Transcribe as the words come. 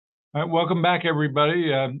All right, welcome back,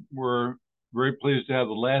 everybody. We're very pleased to have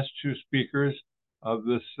the last two speakers of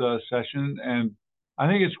this session, and I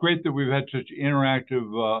think it's great that we've had such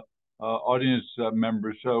interactive audience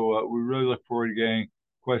members. So we really look forward to getting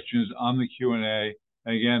questions on the Q&A.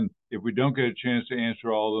 And again, if we don't get a chance to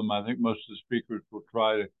answer all of them, I think most of the speakers will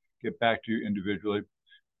try to get back to you individually.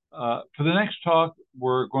 For the next talk,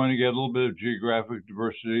 we're going to get a little bit of geographic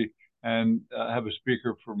diversity and have a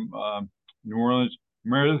speaker from New Orleans.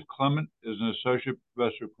 Meredith Clement is an associate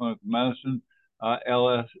professor of clinical medicine at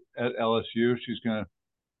LSU. She's going to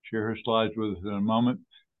share her slides with us in a moment.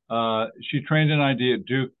 She trained in ID at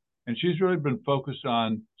Duke, and she's really been focused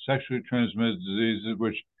on sexually transmitted diseases,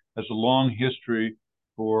 which has a long history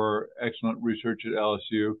for excellent research at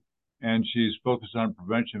LSU. And she's focused on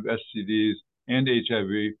prevention of STDs and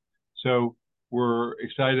HIV. So we're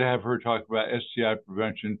excited to have her talk about STI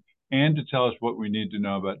prevention and to tell us what we need to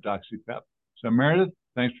know about DoxyPEP. So Meredith,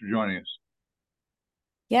 thanks for joining us.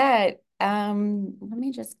 Yeah, let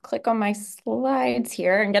me just click on my slides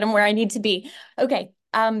here and get them where I need to be. Okay,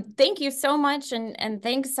 thank you so much, and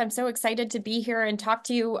thanks. I'm so excited to be here and talk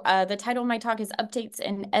to you. The title of my talk is Updates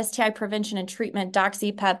in STI Prevention and Treatment,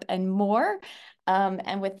 DoxyPEP, and more.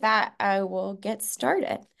 And with that, I will get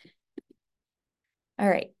started. All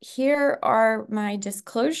right, here are my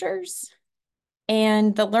disclosures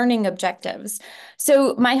and the learning objectives.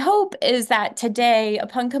 So my hope is that today,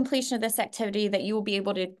 upon completion of this activity, that you will be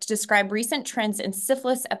able to describe recent trends in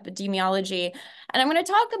syphilis epidemiology. And I'm going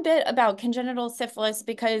to talk a bit about congenital syphilis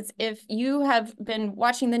because if you have been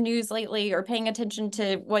watching the news lately or paying attention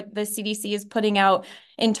to what the CDC is putting out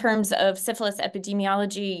in terms of syphilis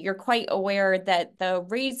epidemiology, you're quite aware that the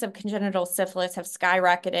rates of congenital syphilis have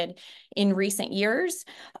skyrocketed in recent years.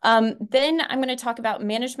 Then I'm going to talk about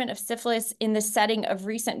management of syphilis in the setting of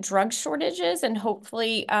recent drug shortages and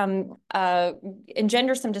hopefully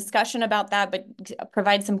engender some discussion about that, but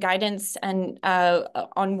provide some guidance and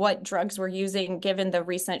on what drugs we're using given the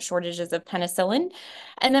recent shortages of penicillin.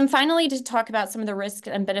 And then finally, to talk about some of the risks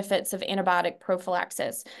and benefits of antibiotic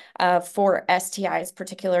prophylaxis for STIs,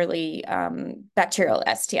 particularly bacterial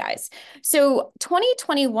STIs. So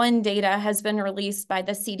 2021 data has been released by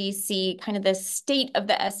the CDC, kind of the state of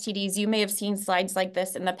the STDs. You may have seen slides like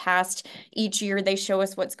this in the past. Each year they show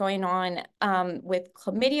us what's going on with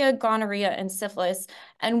chlamydia, gonorrhea, and syphilis.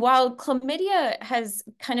 And while chlamydia has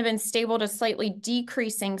kind of been stable to slightly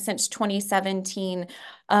decreasing since 2017,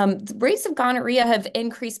 the rates of gonorrhea have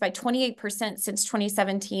increased by 28% since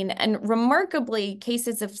 2017, and remarkably,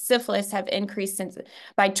 cases of syphilis have increased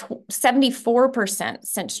by 74%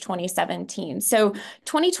 since 2017. So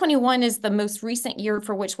 2021 is the most recent year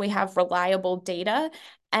for which we have reliable data.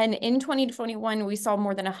 And in 2021, we saw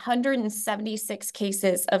more than 176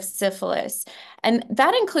 cases of syphilis. And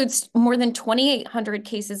that includes more than 2,800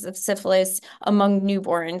 cases of syphilis among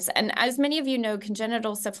newborns. And as many of you know,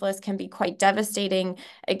 congenital syphilis can be quite devastating.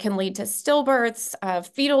 It can lead to stillbirths,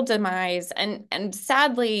 fetal demise, and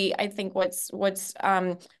sadly, I think what's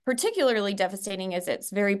particularly devastating is it's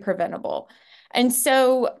very preventable. And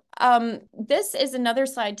so this is another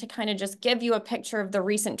slide to kind of just give you a picture of the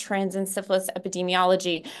recent trends in syphilis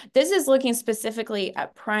epidemiology. This is looking specifically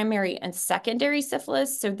at primary and secondary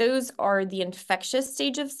syphilis. So those are the infectious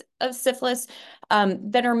stages of syphilis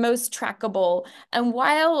that are most trackable. And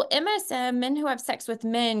while MSM, men who have sex with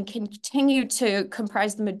men, continue to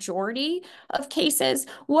comprise the majority of cases,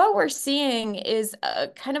 what we're seeing is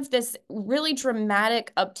kind of this really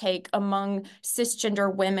dramatic uptake among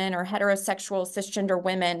cisgender women or heterosexual cisgender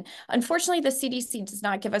women. Unfortunately, the CDC does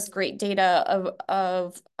not give us great data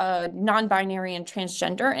of non-binary and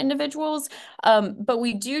transgender individuals, but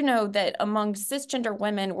we do know that among cisgender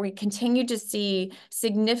women, we continue to see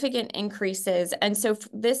significant increases. And so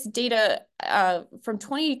this data from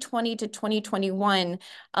 2020 to 2021,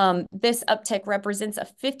 this uptick represents a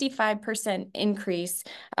 55% increase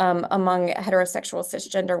among heterosexual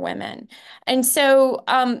cisgender women. And so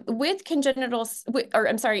with congenital, or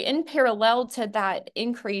I'm sorry, in parallel to that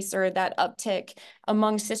increase or that uptick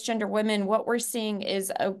among cisgender women, what we're seeing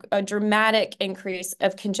is a dramatic increase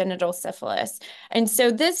of congenital syphilis. And so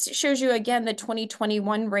this shows you again the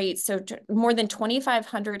 2021 rate. So more than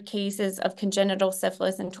 2,500 cases of congenital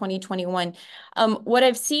syphilis in 2021. What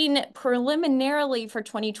I've seen preliminarily for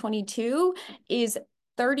 2022 is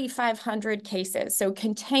 3,500 cases. So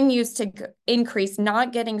continues to increase,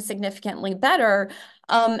 not getting significantly better.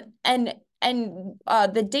 And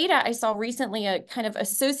the data I saw recently, a kind of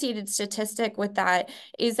associated statistic with that,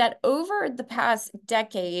 is that over the past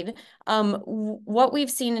decade, what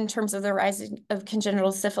we've seen in terms of the rise of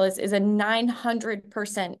congenital syphilis is a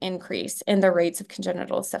 900% increase in the rates of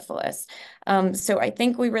congenital syphilis. So I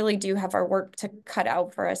think we really do have our work to cut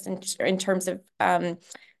out for us in terms of,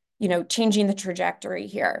 changing the trajectory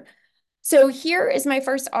here. So here is my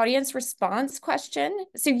first audience response question.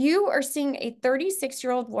 So you are seeing a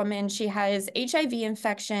 36-year-old woman. She has HIV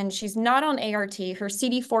infection. She's not on ART. Her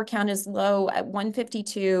CD4 count is low at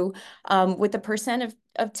 152 with a percent of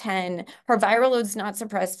 10. Her viral load's not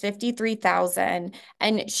suppressed, 53,000.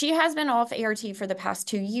 And she has been off ART for the past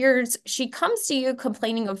 2 years. She comes to you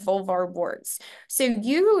complaining of vulvar warts. So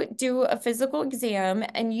you do a physical exam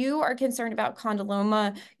and you are concerned about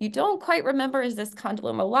condyloma. You don't quite remember, is this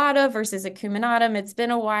condyloma lata versus acuminatum? It's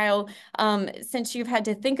been a while since you've had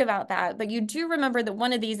to think about that, but you do remember that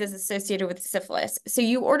one of these is associated with syphilis. So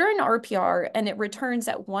you order an RPR and it returns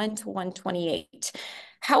at 1 to 128.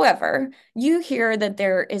 However, you hear that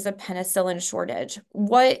there is a penicillin shortage.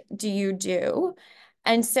 What do you do?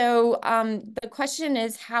 And so the question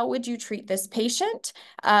is, how would you treat this patient?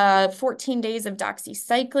 14 days of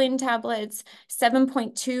doxycycline tablets,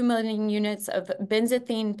 7.2 million units of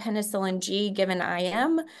benzathine penicillin G given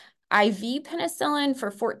IM, IV penicillin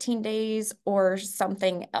for 14 days, or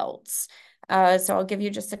something else. So I'll give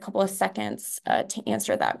you just a couple of seconds to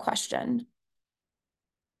answer that question.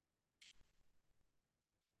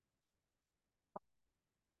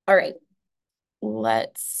 All right,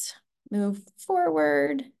 let's move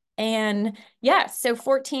forward. And yeah, so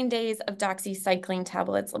 14 days of doxycycline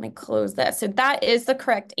tablets. Let me close this. So that is the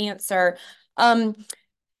correct answer.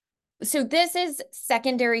 So this is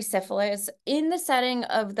secondary syphilis. In the setting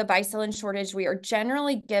of the bicillin shortage, we are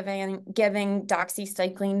generally giving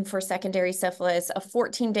doxycycline for secondary syphilis, a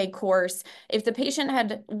 14-day course. If the patient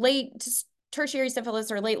had late tertiary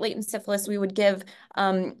syphilis or late latent syphilis, we would give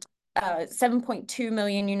 7.2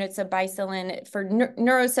 million units of bicillin. For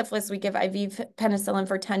neurosyphilis, we give IV penicillin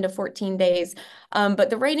for 10 to 14 days. But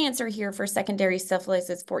the right answer here for secondary syphilis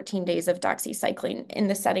is 14 days of doxycycline in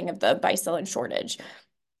the setting of the bicillin shortage.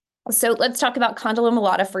 So let's talk about condyloma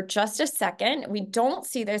lata for just a second. We don't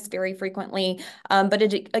see this very frequently, but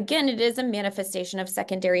again, it is a manifestation of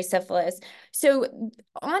secondary syphilis. So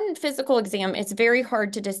on physical exam, it's very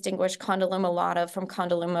hard to distinguish condyloma lata from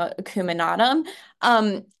condyloma acuminatum.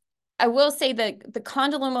 I will say that the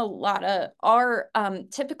condyloma lata are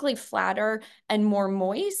typically flatter and more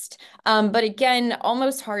moist, but again,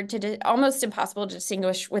 almost impossible to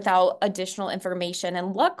distinguish without additional information.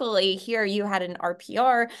 And luckily, here you had an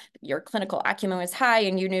RPR, your clinical acumen was high,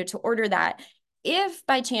 and you knew to order that. If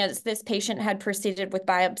by chance this patient had proceeded with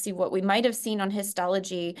biopsy, what we might have seen on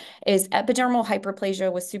histology is epidermal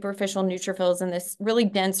hyperplasia with superficial neutrophils and this really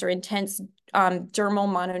dense or intense dermal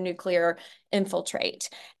mononuclear infiltrate.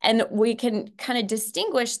 And we can kind of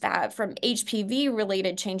distinguish that from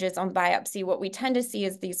HPV-related changes on biopsy. What we tend to see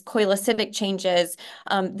is these coilocytic changes.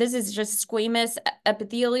 This is just squamous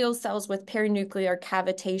epithelial cells with perinuclear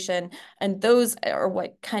cavitation, and those are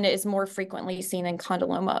what kind of is more frequently seen in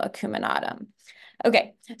condyloma acuminatum.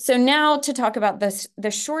 Okay, so now to talk about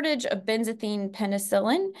the shortage of benzathine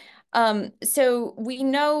penicillin. So we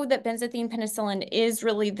know that benzathine penicillin is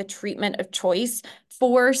really the treatment of choice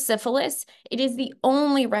for syphilis. It is the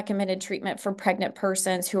only recommended treatment for pregnant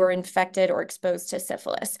persons who are infected or exposed to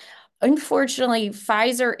syphilis. Unfortunately,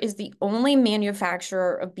 Pfizer is the only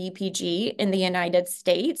manufacturer of BPG in the United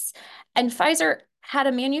States, and Pfizer had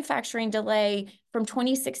a manufacturing delay from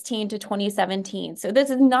 2016 to 2017. So this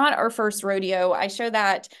is not our first rodeo. I show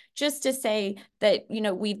that just to say that,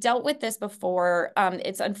 we've dealt with this before.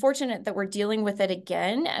 It's unfortunate that we're dealing with it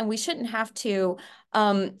again, and we shouldn't have to,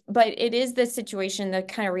 but it is the situation, the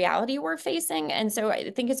kind of reality we're facing. And so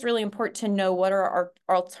I think it's really important to know what are our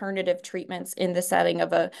alternative treatments in the setting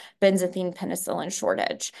of a benzathine penicillin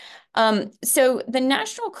shortage. So the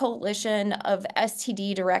National Coalition of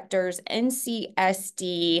STD Directors,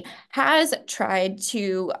 NCSD, has tried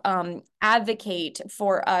to advocate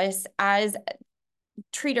for us as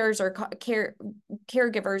treaters or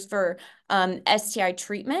caregivers for STI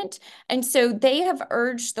treatment. And so they have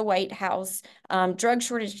urged the White House Drug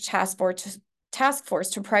Shortage Task Force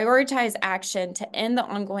to prioritize action to end the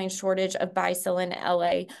ongoing shortage of bicillin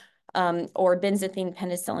LA or benzathine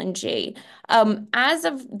penicillin G. As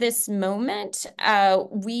of this moment,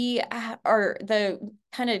 we are the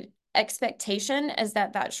kind of expectation is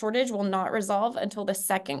that shortage will not resolve until the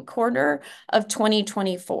second quarter of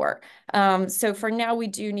 2024. So for now, we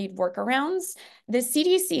do need workarounds. The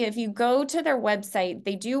CDC, if you go to their website,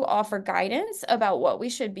 they do offer guidance about what we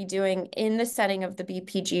should be doing in the setting of the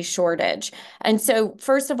BPG shortage. And so,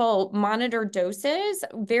 first of all, monitor doses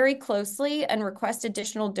very closely and request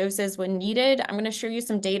additional doses when needed. I'm going to show you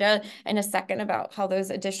some data in a second about how those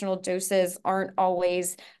additional doses aren't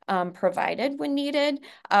always provided when needed,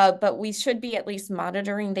 but we should be at least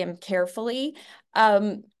monitoring them carefully.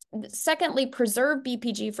 Secondly, preserve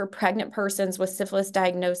BPG for pregnant persons with syphilis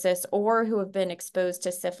diagnosis or who have been exposed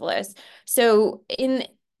to syphilis. So in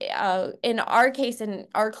our case, in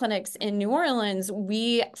our clinics in New Orleans,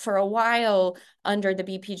 we, for a while under the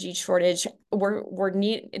BPG shortage,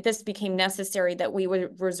 this became necessary that we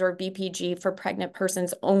would reserve BPG for pregnant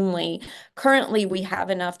persons only. Currently, we have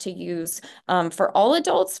enough to use for all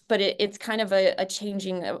adults, but it's kind of a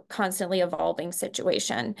changing, constantly evolving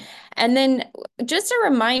situation. And then just a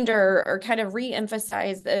reminder, or kind of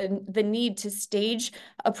re-emphasize the need to stage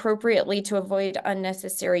appropriately to avoid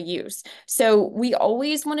unnecessary use. So we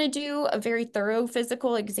always want to do a very thorough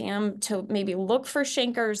physical exam to maybe look for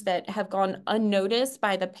chancres that have gone unnoticed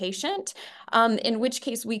by the patient, in which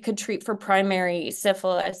case we could treat for primary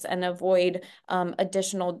syphilis and avoid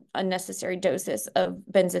additional unnecessary doses of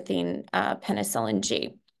benzathine penicillin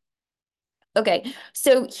G. Okay,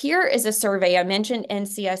 so here is a survey. I mentioned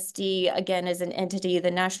NCSD, again, as an entity,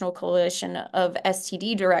 the National Coalition of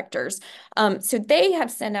STD Directors. So they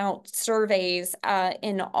have sent out surveys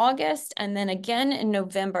in August and then again in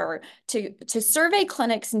November to survey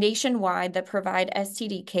clinics nationwide that provide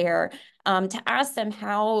STD care, to ask them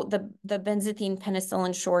how the benzathine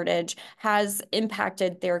penicillin shortage has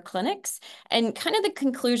impacted their clinics. And kind of the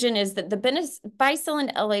conclusion is that the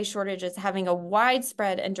bicillin LA shortage is having a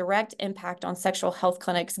widespread and direct impact on sexual health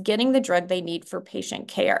clinics getting the drug they need for patient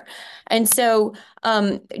care. And so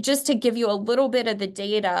just to give you a little bit of the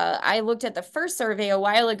data, I looked at the first survey a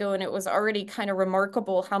while ago, and it was already kind of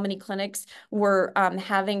remarkable how many clinics were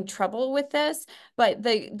having trouble with this. But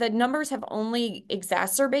the numbers have only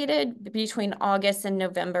exacerbated between August and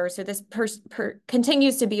November. So this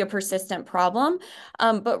continues to be a persistent problem.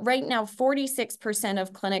 But right now, 46%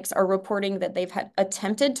 of clinics are reporting that they've had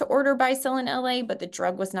attempted to order bicillin LA, but the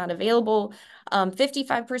drug was not available.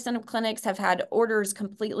 55% of clinics have had orders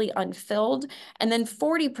completely unfilled. And then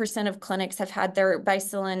 40% of clinics have had their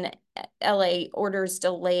bicillin LA orders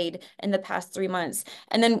delayed in the past 3 months.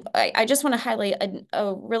 And then I just want to highlight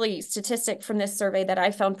a really statistic from this survey that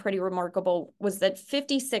I found pretty remarkable, was that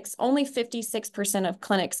only 56% of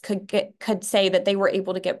clinics could say that they were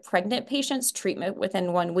able to get pregnant patients treatment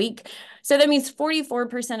within 1 week. So that means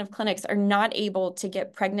 44% of clinics are not able to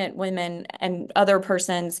get pregnant women and other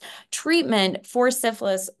persons treatment for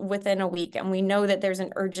syphilis within a week. And we know that there's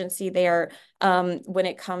an urgency there when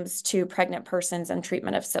it comes to pregnant persons and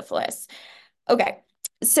treatment of syphilis. Okay,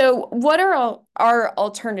 so what are our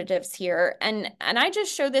alternatives here? And I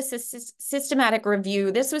just show this as systematic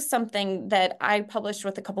review. This was something that I published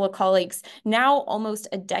with a couple of colleagues now almost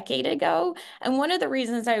a decade ago. And one of the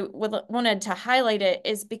reasons I wanted to highlight it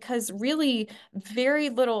is because really very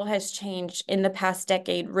little has changed in the past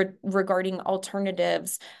decade regarding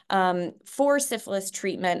alternatives for syphilis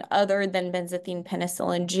treatment other than benzathine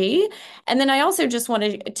penicillin G. And then I also just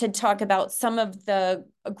wanted to talk about some of the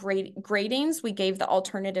gradings we gave the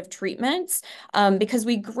alternative treatments, because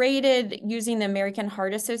we graded using the American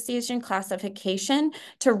Heart Association classification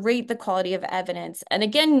to rate the quality of evidence. And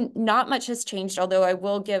again, not much has changed, although I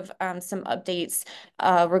will give some updates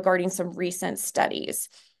regarding some recent studies.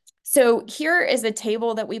 So here is a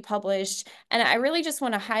table that we published, and I really just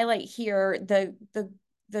want to highlight here the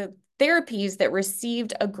therapies that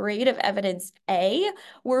received a grade of evidence A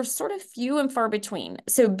were sort of few and far between.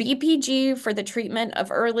 So BPG for the treatment of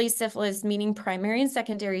early syphilis, meaning primary and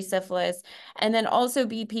secondary syphilis, and then also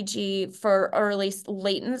BPG for early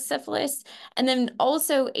latent syphilis. And then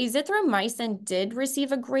also azithromycin did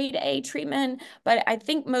receive a grade A treatment, but I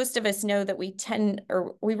think most of us know that we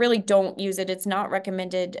really don't use it. It's not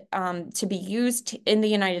recommended to be used in the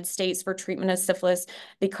United States for treatment of syphilis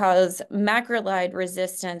because macrolide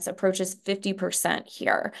resistance approaches 50%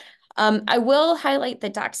 here. I will highlight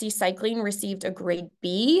that doxycycline received a grade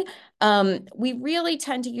B. We really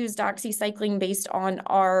tend to use doxycycline based on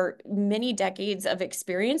our many decades of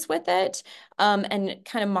experience with it and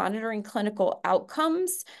kind of monitoring clinical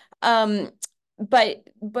outcomes. But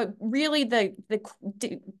really the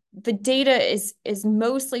data is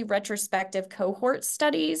mostly retrospective cohort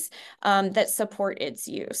studies that support its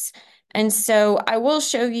use. And so I will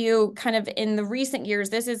show you kind of in the recent years,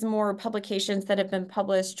 this is more publications that have been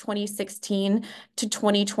published 2016 to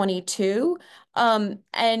 2022.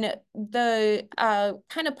 And the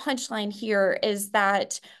kind of punchline here is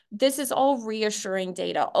that this is all reassuring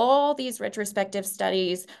data. All these retrospective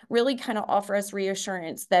studies really kind of offer us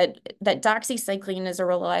reassurance that doxycycline is a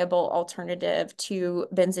reliable alternative to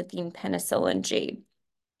benzathine penicillin G.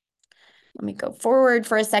 Let me go forward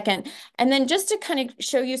for a second. And then just to kind of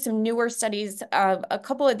show you some newer studies, a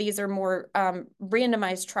couple of these are more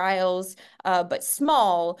randomized trials, but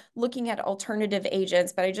small, looking at alternative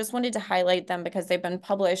agents. But I just wanted to highlight them because they've been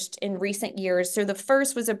published in recent years. So the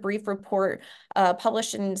first was a brief report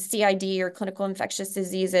published in CID, or Clinical Infectious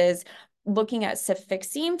Diseases, looking at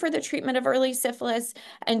cefixime for the treatment of early syphilis.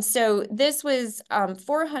 And so this was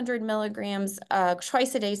 400 milligrams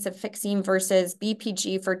twice a day cefixime versus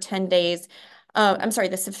BPG for 10 days. I'm sorry,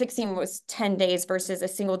 the cefixime was 10 days versus a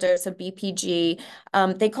single dose of BPG.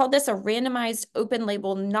 They called this a randomized open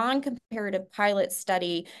label non-comparative pilot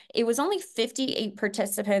study. It was only 58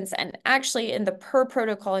 participants, and actually in the per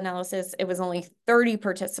protocol analysis, it was only 30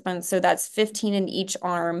 participants, so that's 15 in each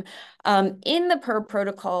arm. In the per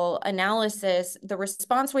protocol analysis, the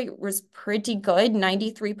response rate was pretty good,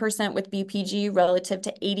 93% with BPG relative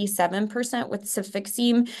to 87% with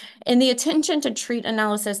cefixime. In the attention to treat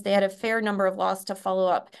analysis, they had a fair number of loss to follow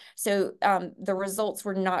up. So the results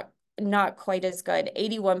were not quite as good,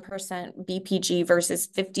 81% BPG versus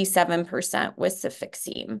 57% with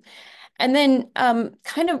cefixime. And then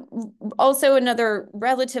kind of also another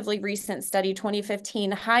relatively recent study,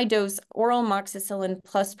 2015, high-dose oral amoxicillin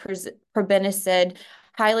plus probenecid,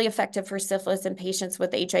 highly effective for syphilis in patients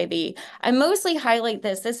with HIV. I mostly highlight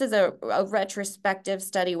this. This is a retrospective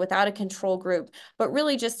study without a control group, but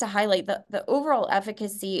really just to highlight the overall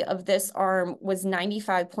efficacy of this arm was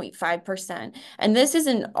 95.5%. And this is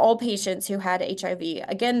in all patients who had HIV.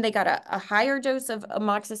 Again, they got a higher dose of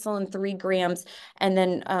amoxicillin, 3 grams, and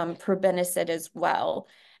then probenecid as well.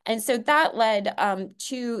 And so that led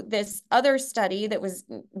to this other study that was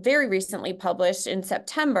very recently published in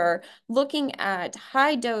September, looking at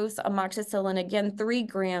high-dose amoxicillin, again, 3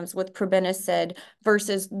 grams with probenecid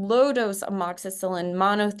versus low-dose amoxicillin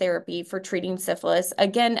monotherapy for treating syphilis.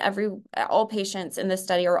 Again, all patients in the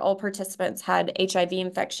study, or all participants, had HIV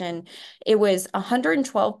infection. It was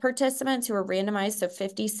 112 participants who were randomized, so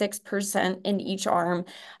 56% in each arm.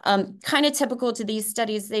 Kind of typical to these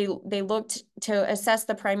studies, they looked to assess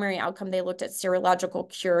the primary outcome. They looked at serological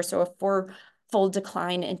cure, so a 4-fold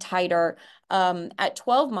decline in titer at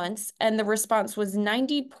 12 months, and the response was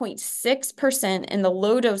 90.6% in the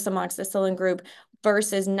low-dose amoxicillin group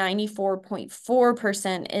versus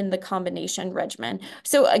 94.4% in the combination regimen.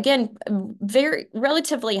 So again, very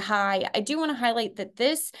relatively high. I do want to highlight that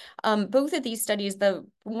both of these studies, the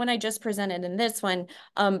one I just presented and this one,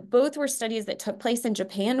 both were studies that took place in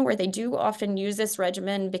Japan, where they do often use this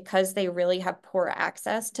regimen because they really have poor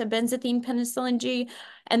access to benzathine penicillin G.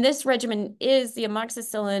 And this regimen is the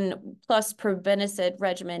amoxicillin plus probenecid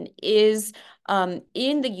regimen is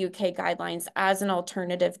in the UK guidelines as an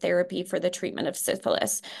alternative therapy for the treatment of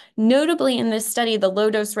syphilis. Notably, in this study, the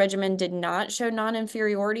low-dose regimen did not show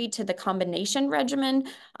non-inferiority to the combination regimen,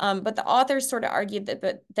 but the authors sort of argued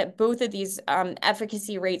that both of these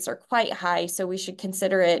efficacy rates are quite high, so we should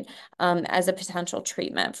consider it as a potential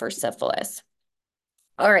treatment for syphilis.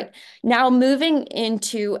 All right, now moving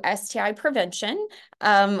into STI prevention,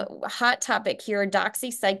 hot topic here,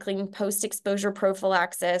 doxycycline post-exposure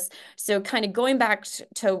prophylaxis. So kind of going back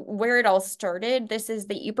to where it all started, this is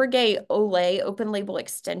the IPERGAY-OLE open label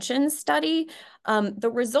extension study.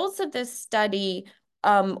 The results of this study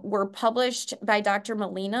were published by Dr.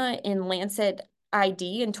 Molina in Lancet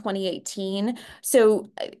ID in 2018.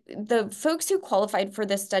 So the folks who qualified for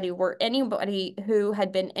this study were anybody who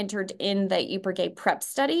had been entered in the IPERGAY PrEP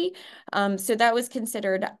study. So that was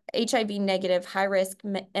considered HIV negative, high risk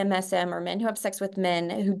MSM, or men who have sex with men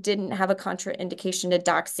who didn't have a contraindication to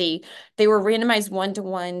doxy. They were randomized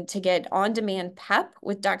 1-to-1 to get on-demand PEP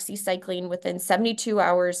with doxycycline within 72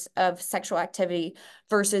 hours of sexual activity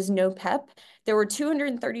versus no PEP. There were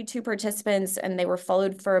 232 participants, and they were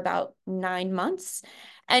followed for about 9 months.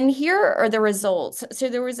 And here are the results. So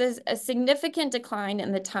there was a significant decline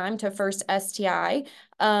in the time to first STI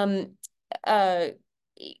or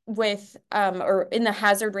in the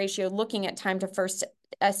hazard ratio, looking at time to first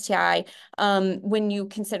STI when you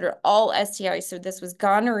consider all STIs. So this was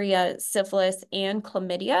gonorrhea, syphilis, and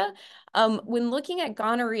chlamydia. When looking at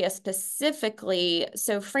gonorrhea specifically,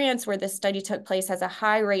 so France, where this study took place, has a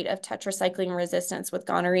high rate of tetracycline resistance with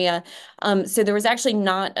gonorrhea. So there was actually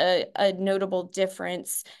not a notable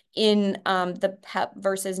difference in the PEP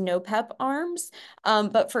versus no PEP arms.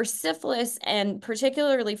 But for syphilis and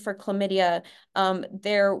particularly for chlamydia,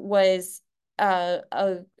 there was a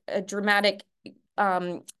dramatic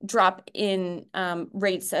drop in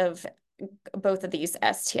rates of both of these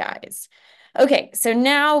STIs. Okay, so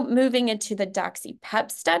now moving into the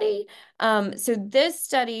DoxyPEP study. So this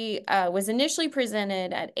study was initially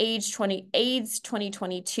presented at AIDS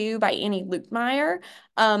 2022 by Annie Lukemeyer.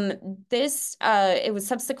 It was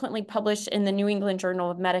subsequently published in the New England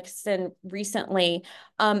Journal of Medicine recently.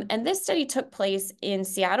 And this study took place in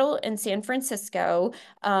Seattle and San Francisco.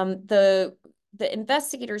 The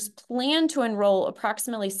investigators plan to enroll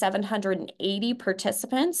approximately 780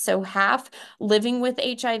 participants, so half living with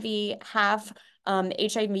HIV, half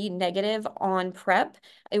HIV negative on PrEP.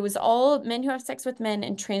 It was all men who have sex with men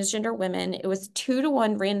and transgender women. It was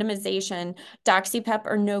 2-to-1 randomization, DoxyPEP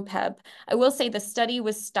or no PEP. I will say the study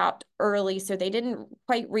was stopped early, so they didn't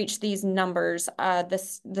quite reach these numbers.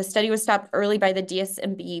 The study was stopped early by the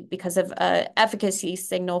DSMB because of efficacy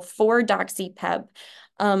signal for DoxyPEP.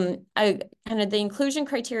 Kind of the inclusion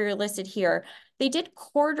criteria listed here. They did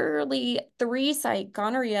quarterly 3-site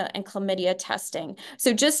gonorrhea and chlamydia testing.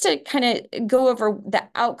 So just to kind of go over the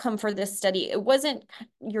outcome for this study, it wasn't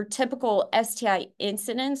your typical STI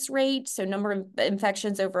incidence rate, so number of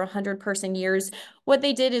infections over 100 person years. What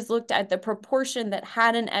they did is looked at the proportion that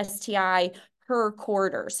had an STI per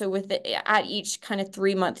quarter, so at each kind of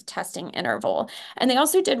 3-month testing interval. And they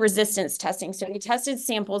also did resistance testing. So they tested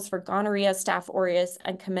samples for gonorrhea, Staph aureus,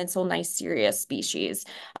 and commensal Neisseria species.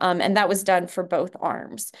 And that was done for both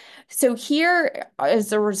arms. So here is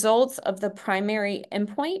the results of the primary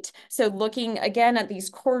endpoint. So looking again at these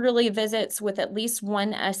quarterly visits with at least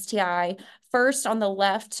one STI. First, on the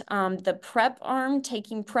left, the PrEP arm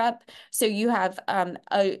taking PrEP. So you have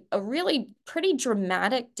a really pretty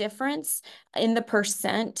dramatic difference in the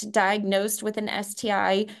percent diagnosed with an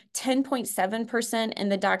STI, 10.7% in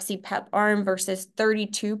the DoxyPEP arm versus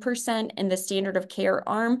 32% in the standard of care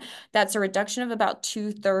arm. That's a reduction of about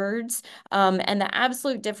 2/3. And the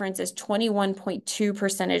absolute difference is 21.2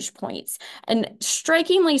 percentage points. And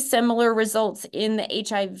strikingly similar results in the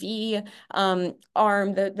HIV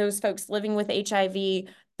arm, those folks living with HIV,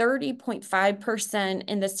 30.5%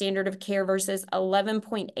 in the standard of care versus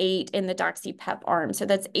 11.8 in the DoxyPEP arm. So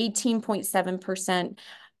that's 18.7%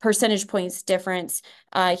 percentage points difference.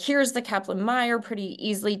 Here's the Kaplan-Meier, pretty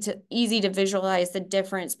easy to visualize the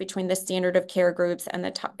difference between the standard of care groups and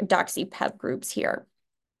the DoxyPEP groups here.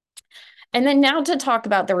 And then now to talk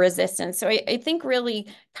about the resistance. So I think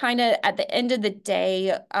really kind of at the end of the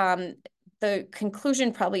day, the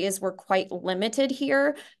conclusion probably is we're quite limited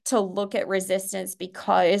here to look at resistance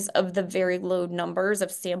because of the very low numbers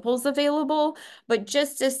of samples available. But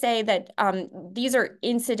just to say that these are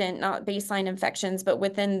incident, not baseline infections, but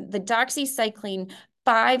within the doxycycline,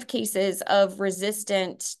 5 cases of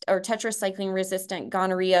resistant or tetracycline resistant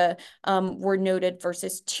gonorrhea were noted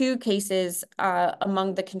versus 2 cases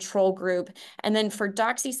among the control group. And then for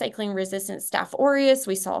doxycycline resistant Staph aureus,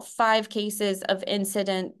 we saw 5 cases of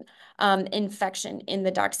incident infection in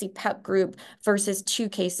the DoxyPEP group versus 2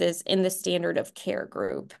 cases in the standard of care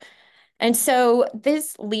group. And so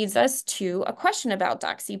this leads us to a question about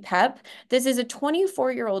DoxyPEP. This is a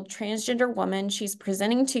 24-year-old transgender woman. She's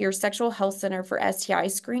presenting to your sexual health center for STI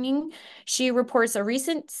screening. She reports a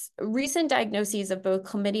recent diagnoses of both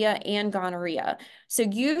chlamydia and gonorrhea. So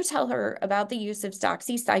you tell her about the use of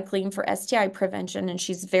doxycycline for STI prevention, and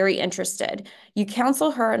she's very interested. You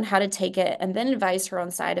counsel her on how to take it and then advise her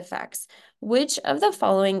on side effects. Which of the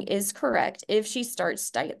following is correct if she starts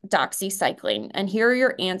doxycycline? And here are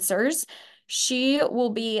your answers. She will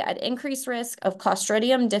be at increased risk of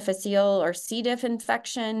Clostridium difficile or C. diff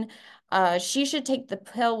infection. She should take the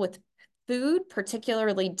pill with food,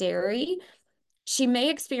 particularly dairy. She may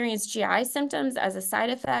experience GI symptoms as a side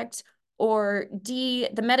effect. Or D,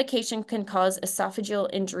 the medication can cause esophageal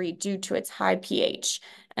injury due to its high pH.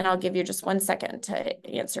 And I'll give you just 1 second to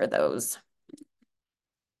answer those.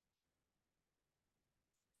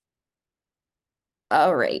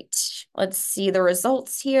 All right, let's see the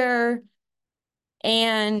results here.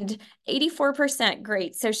 And 84%,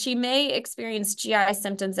 great. So she may experience GI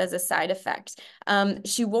symptoms as a side effect.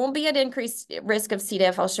 She won't be at increased risk of C.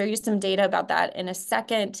 diff. I'll show you some data about that in a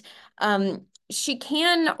second. she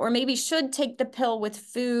can or maybe should take the pill with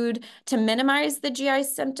food to minimize the GI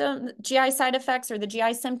side effects or the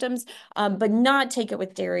GI symptoms, but not take it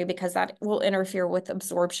with dairy because that will interfere with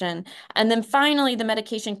absorption. And then finally, the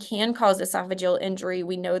medication can cause esophageal injury.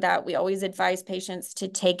 We know that. We always advise patients to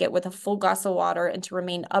take it with a full glass of water and to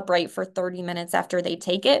remain upright for 30 minutes after they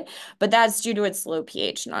take it. But that's due to its low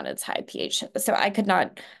pH, not its high pH. So I could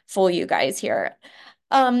not fool you guys here.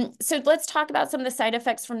 So let's talk about some of the side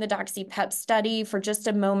effects from the DoxyPEP study for just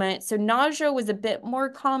a moment. So nausea was a bit more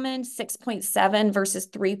common, 6.7 versus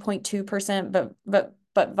 3.2%,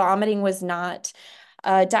 but vomiting was not.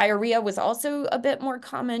 Diarrhea was also a bit more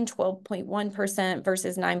common, 12.1%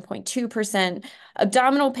 versus 9.2%.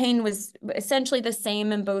 Abdominal pain was essentially the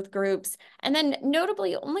same in both groups. And then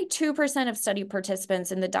notably, only 2% of study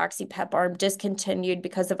participants in the DoxyPEP arm discontinued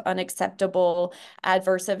because of unacceptable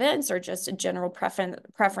adverse events or just a general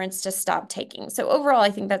preference to stop taking. So overall, I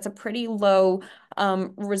think that's a pretty low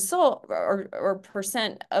result or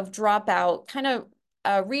percent of dropout, kind of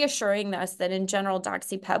reassuring us that in general,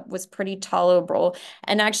 DoxyPEP was pretty tolerable.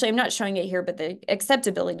 And actually, I'm not showing it here, but the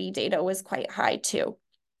acceptability data was quite high too.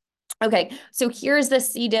 Okay, so here's the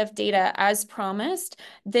C. diff data as promised.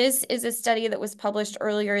 This is a study that was published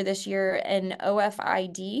earlier this year in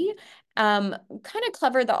OFID. Kind of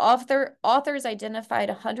clever, the authors identified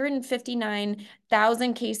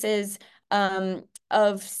 159,000 cases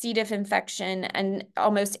of C. diff infection and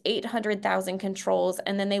almost 800,000 controls.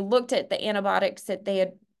 And then they looked at the antibiotics that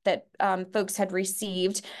folks had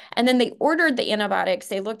received. And then they ordered the antibiotics.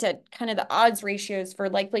 They looked at kind of the odds ratios for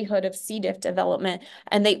likelihood of C. diff development.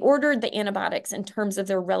 And they ordered the antibiotics in terms of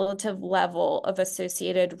their relative level of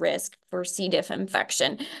associated risk for C. diff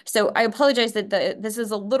infection. So I apologize that this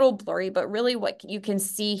is a little blurry, but really what you can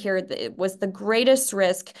see here was the greatest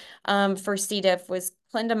risk for C. diff was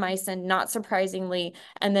clindamycin, not surprisingly,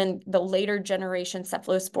 and then the later generation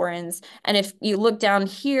cephalosporins. And if you look down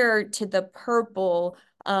here to the purple,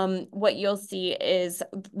 what you'll see is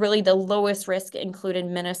really the lowest risk included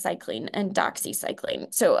minocycline and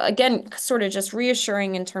doxycycline. So again, sort of just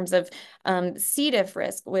reassuring in terms of C. diff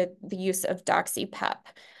risk with the use of DoxyPEP.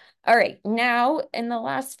 All right, now in the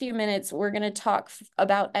last few minutes, we're going to talk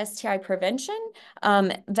about STI prevention,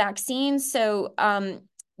 vaccines. So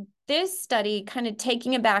this study, kind of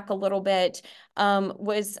taking it back a little bit,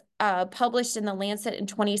 was published in the Lancet in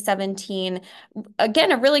 2017.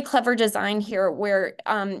 Again, a really clever design here where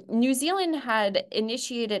New Zealand had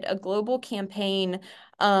initiated a global campaign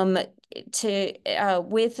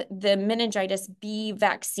with the meningitis B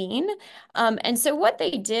vaccine. And so what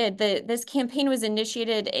they did, this campaign was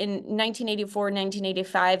initiated in 1984,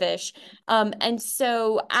 1985-ish. And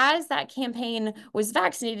so as that campaign was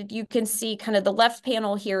vaccinated, you can see kind of the left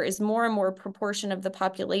panel here is more and more proportion of the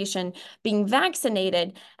population being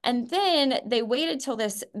vaccinated. And then they waited till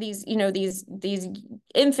these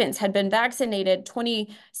infants had been vaccinated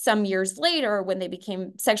 20 some years later when they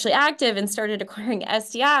became sexually active and started acquiring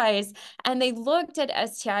STIs, and they looked at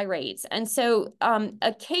STI rates. And so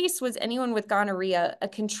a case was anyone with gonorrhea, a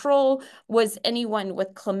control was anyone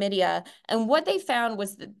with chlamydia. And what they found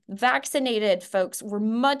was that vaccinated folks were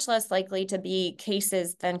much less likely to be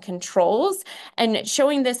cases than controls, and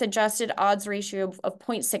showing this adjusted odds ratio of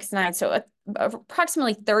 0.69. So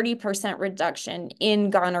approximately 30% reduction in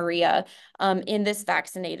gonorrhea in this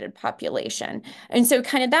vaccinated population. And so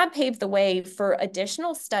kind of that paved the way for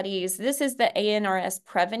additional studies. This is the ANRS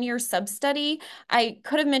Prevenir sub-study. I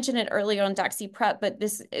could have mentioned it earlier on DoxyPrep, but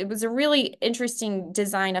it was a really interesting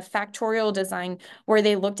design, a factorial design, where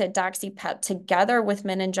they looked at DoxyPEP together with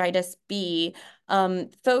meningitis B.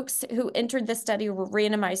 Folks who entered the study were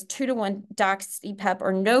randomized 2-to-1 DoxyPEP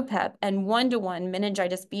or no PEP and 1-to-1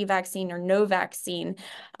 meningitis B vaccine or no vaccine.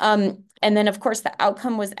 And then, of course, the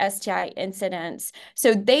outcome was STI incidence.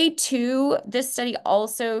 So this study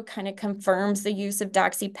also kind of confirms the use of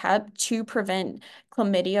DoxyPEP to prevent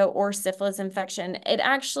chlamydia or syphilis infection. It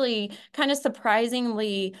actually kind of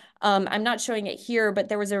surprisingly, I'm not showing it here, but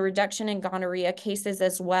there was a reduction in gonorrhea cases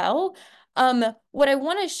as well. What I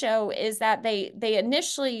want to show is that they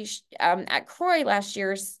initially at CROI last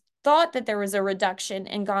year thought that there was a reduction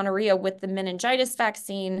in gonorrhea with the meningitis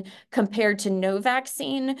vaccine compared to no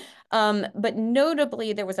vaccine. But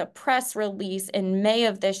notably, there was a press release in May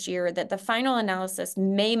of this year that the final analysis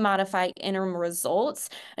may modify interim results.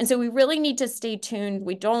 And so we really need to stay tuned.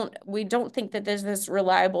 We don't think that there's this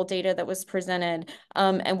reliable data that was presented,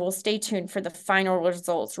 and we'll stay tuned for the final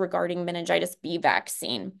results regarding meningitis B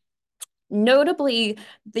vaccine. Notably,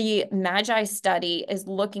 the MAGI study is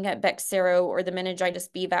looking at Bexsero, or the meningitis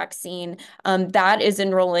B vaccine. That is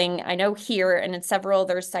enrolling, I know, here and in several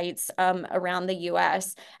other sites around the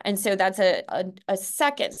US. And so that's a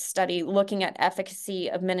second study looking at efficacy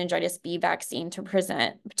of meningitis B vaccine to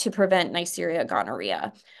prevent Neisseria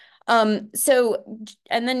gonorrhea. And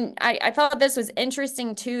then I thought this was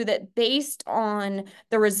interesting too, that based on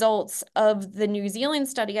the results of the New Zealand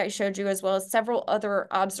study I showed you, as well as several other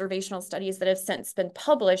observational studies that have since been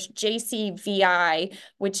published, JCVI,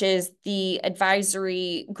 which is the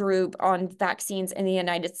advisory group on vaccines in the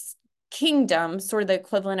United Kingdom, sort of the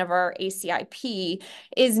equivalent of our ACIP,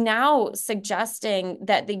 is now suggesting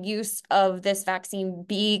that the use of this vaccine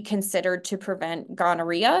be considered to prevent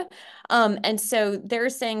gonorrhea. And so they're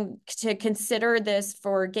saying to consider this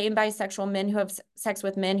for gay and bisexual men who have sex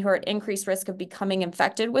with men who are at increased risk of becoming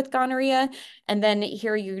infected with gonorrhea. And then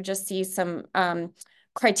here you just see some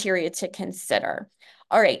criteria to consider.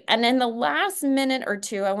 All right, and in the last minute or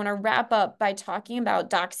two, I want to wrap up by talking about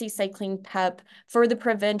DoxyPEP for the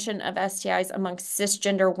prevention of STIs amongst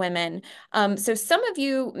cisgender women. So some of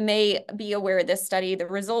you may be aware of this study. The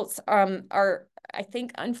results are, I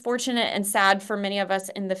think, unfortunate and sad for many of us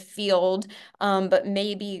in the field, but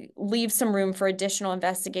maybe leave some room for additional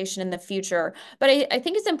investigation in the future. But I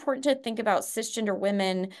think it's important to think about cisgender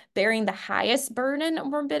women bearing the highest burden of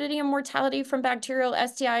morbidity and mortality from bacterial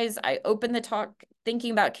STIs. I opened the talk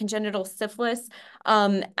thinking about congenital syphilis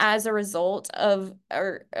as a result of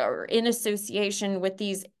or in association with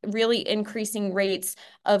these really increasing rates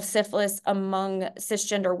of syphilis among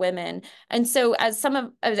cisgender women. And so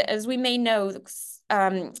as we may know,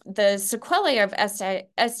 the sequelae of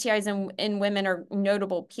STIs in women are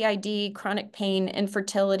notable: PID, chronic pain,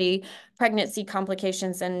 infertility, pregnancy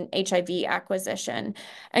complications, and HIV acquisition.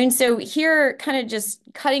 And so here, kind of just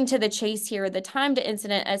cutting to the chase here, the time to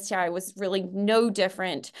incident STI was really no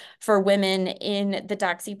different for women in the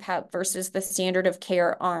DoxyPEP versus the standard of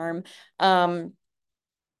care arm.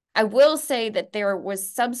 I will say that there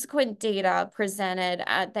was subsequent data presented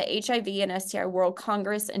at the HIV and STI World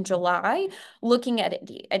Congress in July looking at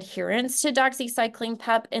the adherence to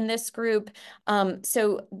doxycycline-PEP in this group.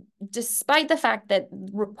 So despite the fact that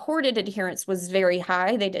reported adherence was very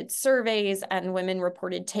high, they did surveys and women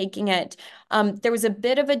reported taking it. There was a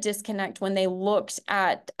bit of a disconnect when they looked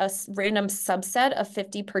at a random subset of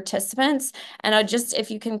 50 participants. And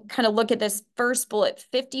if you can kind of look at this first bullet,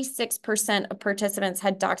 56% of participants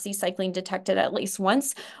had doxycycline detected at least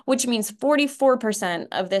once, which means 44%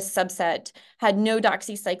 of this subset had no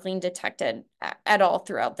doxycycline detected at all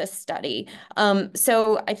throughout this study.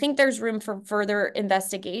 So I think there's room for further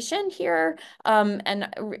investigation here. And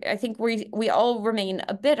I think we all remain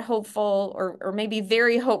a bit hopeful, or maybe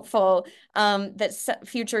very hopeful, that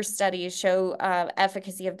future studies show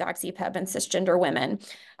efficacy of DoxyPEP in cisgender women.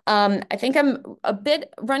 I think I'm a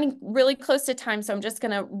bit running really close to time, so I'm just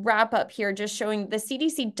going to wrap up here, just showing the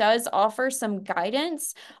CDC does offer some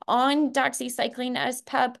guidance on doxycycline as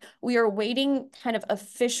PEP. We are waiting kind of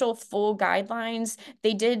official full guidelines.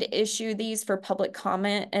 They did issue these for public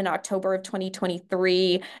comment in October of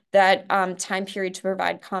 2023. That time period to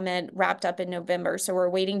provide comment wrapped up in November. So we're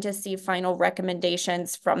waiting to see final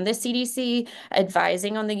recommendations from the CDC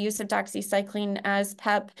advising on the use of doxycycline as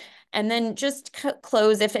PEP. And then just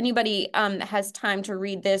close, if anybody has time to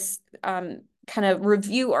read this kind of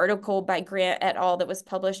review article by Grant et al. That was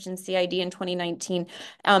published in CID in 2019.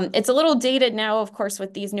 It's a little dated now, of course,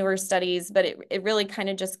 with these newer studies, but it really kind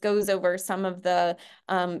of just goes over some of the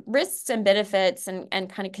risks and benefits and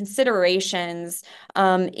kind of considerations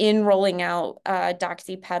in rolling out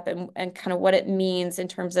DoxyPEP and kind of what it means in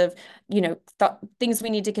terms of, things we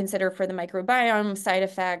need to consider for the microbiome, side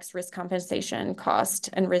effects, risk compensation, cost,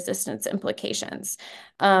 and resistance implications.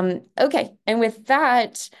 Okay, and with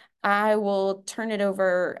that, I will turn it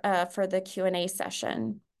over for the Q&A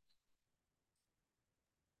session.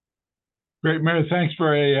 Great, Meredith. Thanks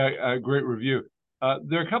for a great review.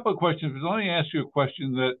 There are a couple of questions, but let me ask you a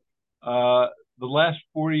question that the last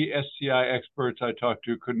 40 STI experts I talked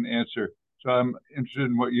to couldn't answer. So I'm interested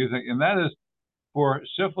in what you think. And that is, for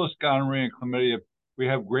syphilis, gonorrhea, and chlamydia, we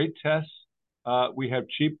have great tests. We have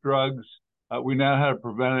cheap drugs. We know how to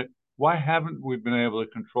prevent it. Why haven't we been able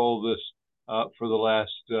to control this for the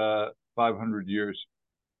last 500 years?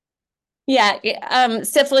 Yeah,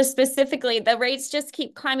 syphilis specifically, the rates just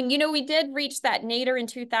keep climbing. We did reach that nadir in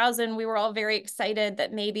 2000. We were all very excited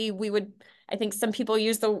that maybe we would I think some people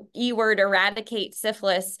use the E word, eradicate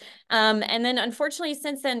syphilis. And then unfortunately,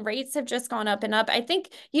 since then, rates have just gone up and up. I think,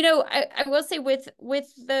 I will say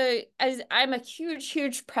as I'm a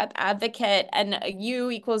huge PrEP advocate and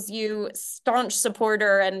U equals U staunch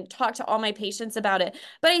supporter and talk to all my patients about it.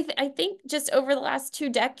 But I think just over the last 2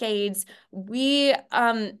 decades, we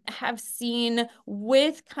have seen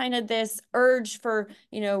with kind of this urge for,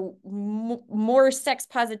 more sex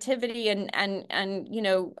positivity and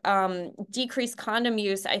decreased condom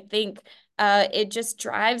use. I think it just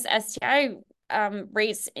drives STI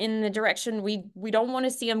rates in the direction we don't want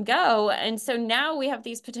to see them go. And so now we have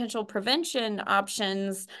these potential prevention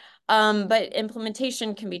options, but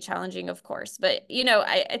implementation can be challenging, of course. But,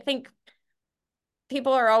 I think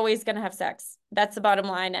people are always going to have sex. That's the bottom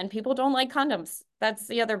line. And people don't like condoms. That's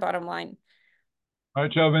the other bottom line. All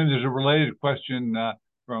right, Clement, there's a related question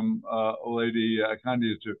from a lady,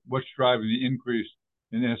 Candy, as to what's driving the increase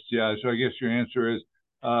in STIs. So I guess your answer is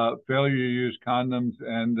failure to use condoms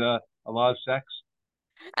and a lot of sex.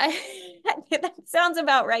 That sounds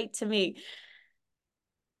about right to me.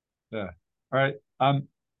 Yeah. All right.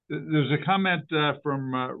 There's a comment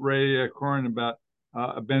from Ray Corin about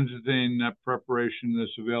a benzathine preparation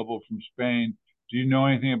that's available from Spain. Do you know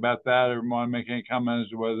anything about that, or want to make any comment as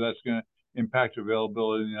to whether that's going to impact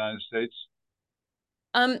availability in the United States?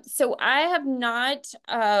 So I have not,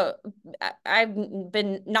 I've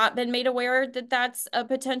not been made aware that that's a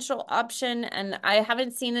potential option, and I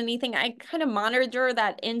haven't seen anything. I kind of monitor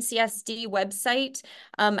that NCSD website.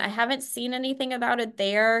 I haven't seen anything about it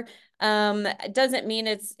there. It doesn't mean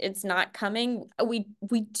it's not coming. We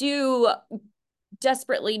do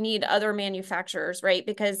desperately need other manufacturers, right?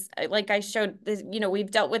 Because like I showed this,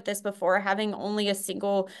 we've dealt with this before, having only a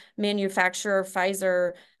single manufacturer,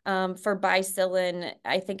 Pfizer, for bicillin,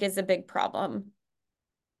 I think is a big problem.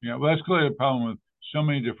 Yeah, well, that's clearly a problem with so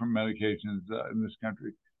many different medications in this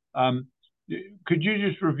country. Um, could you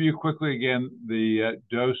just review quickly again the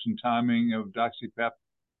dose and timing of DoxyPEP?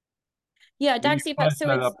 Yeah, Can you DoxyPEP. flash So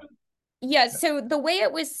that it's up? Yeah, so the way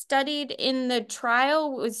it was studied in the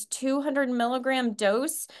trial was 200 milligram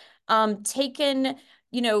dose, taken,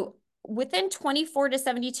 you know, within 24 to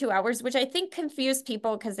 72 hours, which I think confused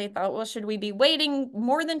people because they thought, well, should we be waiting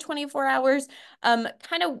more than 24 hours?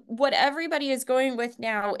 Kind of what everybody is going with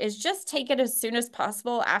now is just take it as soon as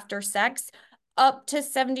possible after sex, up to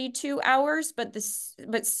 72 hours, but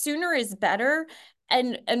sooner is better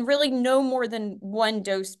and really no more than one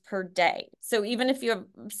dose per day. So even if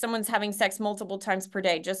someone's having sex multiple times per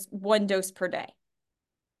day, just one dose per day.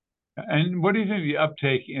 And what do you think the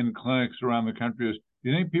uptake in clinics around the country is? Do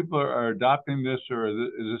you think people are adopting this, or is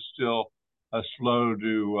this still slow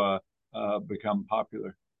to become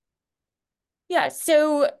popular? Yeah,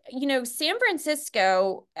 so San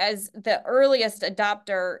Francisco as the earliest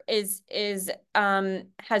adopter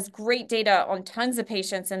has great data on tons of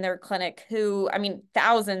patients in their clinic who, I mean,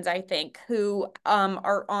 thousands, I think, who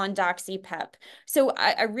are on DoxyPEP. So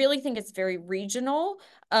I really think it's very regional.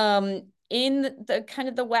 In the kind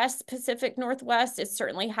of the West, Pacific Northwest, it's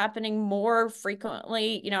certainly happening more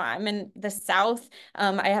frequently. I'm in the South.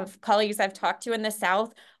 I have colleagues I've talked to in the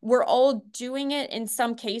South. We're all doing it in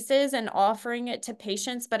some cases and offering it to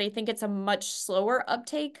patients, but I think it's a much slower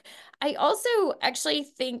uptake. I also actually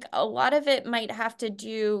think a lot of it might have to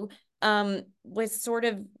do with sort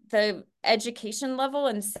of the education level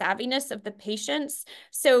and savviness of the patients.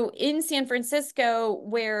 So in San Francisco,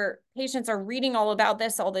 where patients are reading all about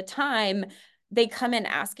this all the time, they come in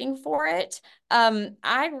asking for it.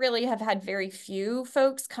 I really have had very few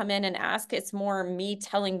folks come in and ask. It's more me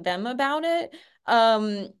telling them about it.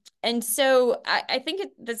 And so I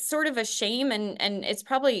think that's sort of a shame, and it's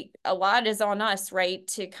probably a lot is on us, right,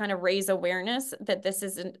 to kind of raise awareness that this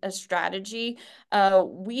isn't a strategy.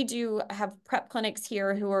 We do have PrEP clinics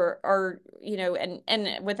here who are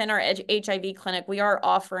and within our HIV clinic, we are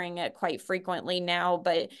offering it quite frequently now,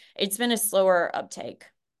 but it's been a slower uptake.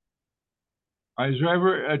 Is there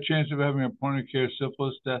ever a chance of having a point of care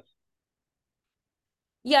syphilis test?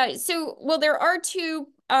 Yeah, so well, there are two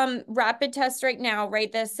rapid tests right now, right?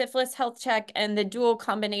 The syphilis health check and the dual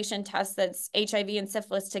combination test that's HIV and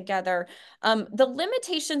syphilis together. The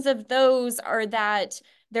limitations of those are that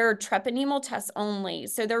they're treponemal tests only.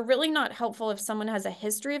 So they're really not helpful if someone has a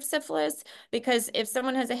history of syphilis, because if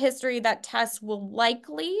someone has a history, that test will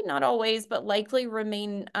likely, not always, but likely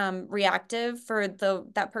remain reactive for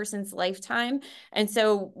that person's lifetime. And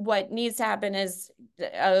so what needs to happen is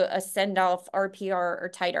a send-off RPR or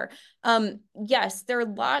titer. Yes, there are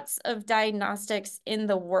lots of diagnostics in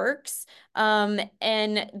the works, and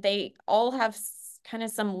they all have kind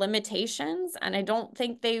of some limitations, and I don't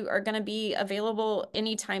think they are going to be available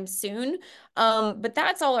anytime soon. But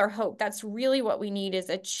that's all our hope. That's really what we need, is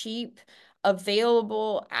a cheap,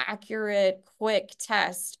 available, accurate, quick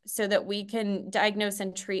test so that we can diagnose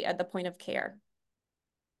and treat at the point of care.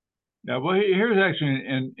 Yeah, well, here's actually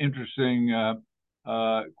an interesting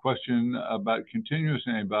question about continuous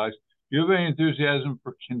antibiotics. Do you have any enthusiasm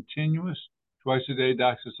for continuous twice-a-day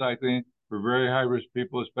doxycycline for very high-risk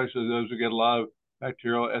people, especially those who get a lot of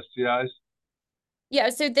bacterial STIs? Yeah,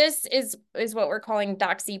 so this is what we're calling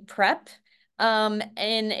DoxyPrep. And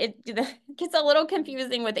it gets a little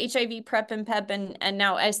confusing with HIV prep and PEP and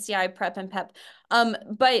now STI prep and PEP.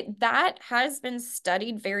 But that has been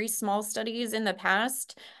studied, very small studies in the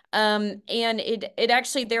past. And it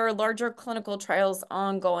actually, there are larger clinical trials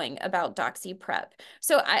ongoing about DoxyPrep.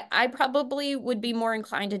 So I probably would be more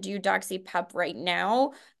inclined to do DoxyPEP right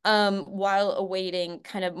now, while awaiting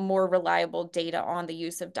kind of more reliable data on the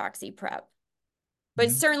use of DoxyPrep.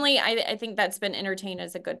 But certainly, I think that's been entertained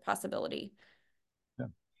as a good possibility. Yeah.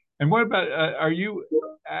 And what about, are you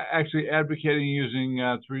actually advocating using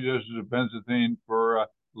 3 doses of benzathine for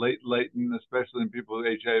late latent, especially in people with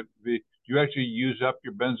HIV? Do you actually use up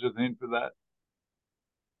your benzathine for that?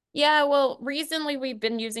 Yeah, well, recently we've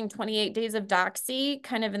been using 28 days of Doxy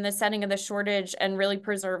kind of in the setting of the shortage and really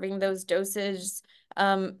preserving those doses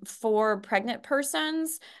for pregnant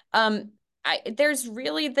persons. There's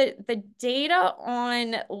really the data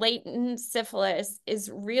on latent syphilis is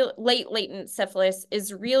real, late latent syphilis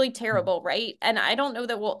is really terrible, right? And I don't know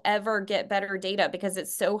that we'll ever get better data because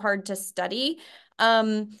it's so hard to study.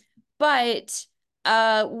 But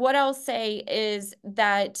what I'll say is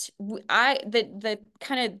that the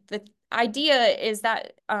kind of the idea is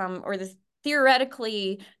that or the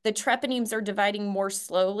theoretically the treponemes are dividing more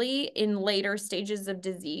slowly in later stages of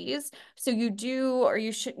disease, so you do, or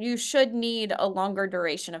you should need a longer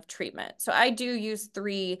duration of treatment. So I do use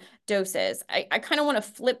 3 doses. I kind of want to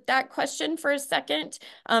flip that question for a second,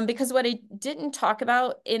 because what I didn't talk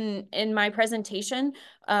about in my presentation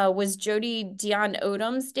was Jody Dion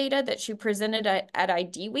Odom's data that she presented at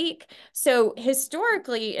ID Week. So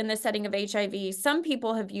historically, in the setting of HIV, some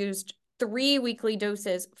people have used 3 weekly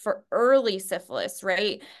doses for early syphilis,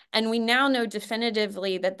 right? And we now know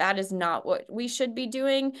definitively that that is not what we should be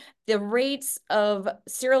doing. The rates of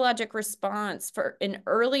serologic response for in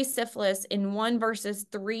early syphilis in 1 versus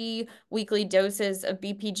 3 weekly doses of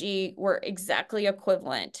BPG were exactly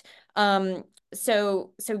equivalent.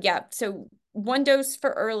 So yeah, so 1 dose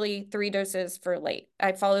for early, 3 doses for late.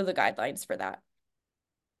 I follow the guidelines for that.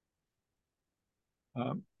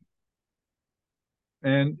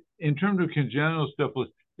 And in terms of congenital syphilis,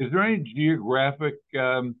 is there any geographic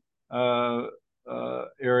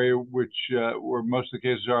area which where most of the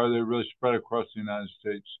cases are they really spread across the United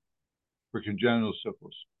States for congenital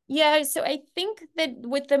syphilis? Yeah, so I think that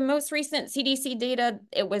with the most recent CDC data,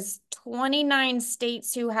 it was 29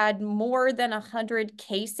 states who had more than 100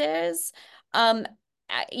 cases.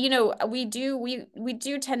 You know, we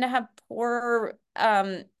do tend to have poor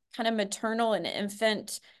kind of maternal and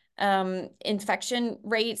infant infection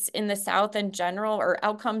rates in the South in general, or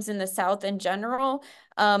outcomes in the South in general.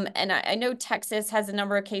 And I know Texas has a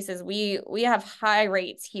number of cases. We have high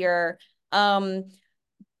rates here.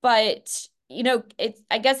 But you know,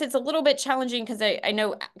 I guess it's a little bit challenging because I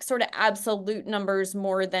know sort of absolute numbers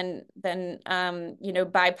more than you know,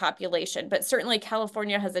 by population, but certainly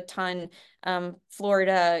California has a ton.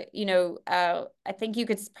 Florida, you know, I think you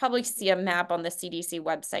could probably see a map on the CDC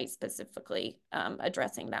website specifically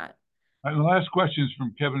addressing that. And the last question is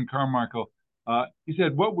from Kevin Carmichael. He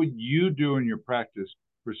said, "What would you do in your practice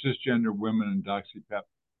for cisgender women in DoxyPEP?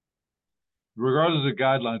 Regardless of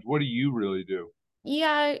guidelines, what do you really do?"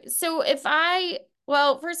 Yeah, so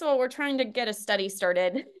well, first of all, we're trying to get a study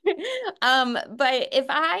started. But if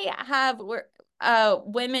I have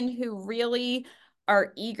women who really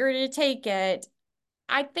are eager to take it,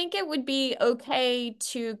 I think it would be okay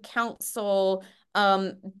to counsel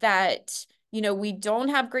that, you know, we don't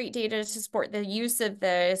have great data to support the use of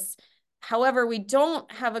this. However, we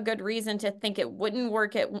don't have a good reason to think it wouldn't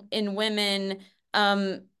work in women.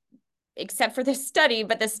 Except for this study,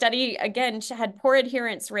 but the study again had poor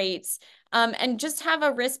adherence rates, and just have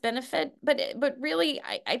a risk benefit. But really,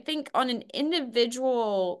 I think on an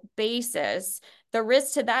individual basis, the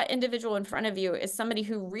risk to that individual in front of you is somebody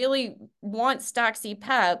who really wants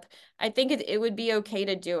DoxyPEP. I think it would be okay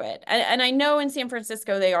to do it, and I know in San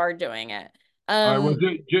Francisco they are doing it. All right. Well,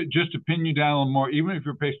 just to pin you down a little more, even if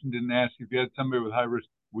your patient didn't ask, if you had somebody with high risk,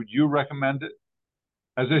 would you recommend it?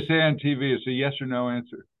 As they say on TV, it's a yes or no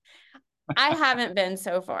answer. I haven't been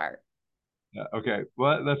so far. Yeah. Okay.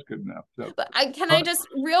 Well, that's good enough. So, But can I just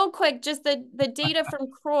real quick, just the data from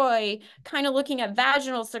Croy, kind of looking at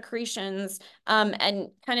vaginal secretions, and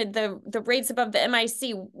kind of the rates above the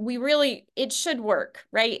MIC, it should work,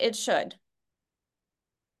 right? It should.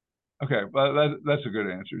 okay. Well, that's a good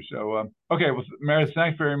answer. So, okay. Well, Meredith,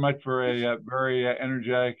 thanks very much for a very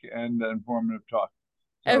energetic and informative talk.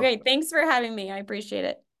 So, Okay, thanks for having me. I appreciate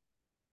it.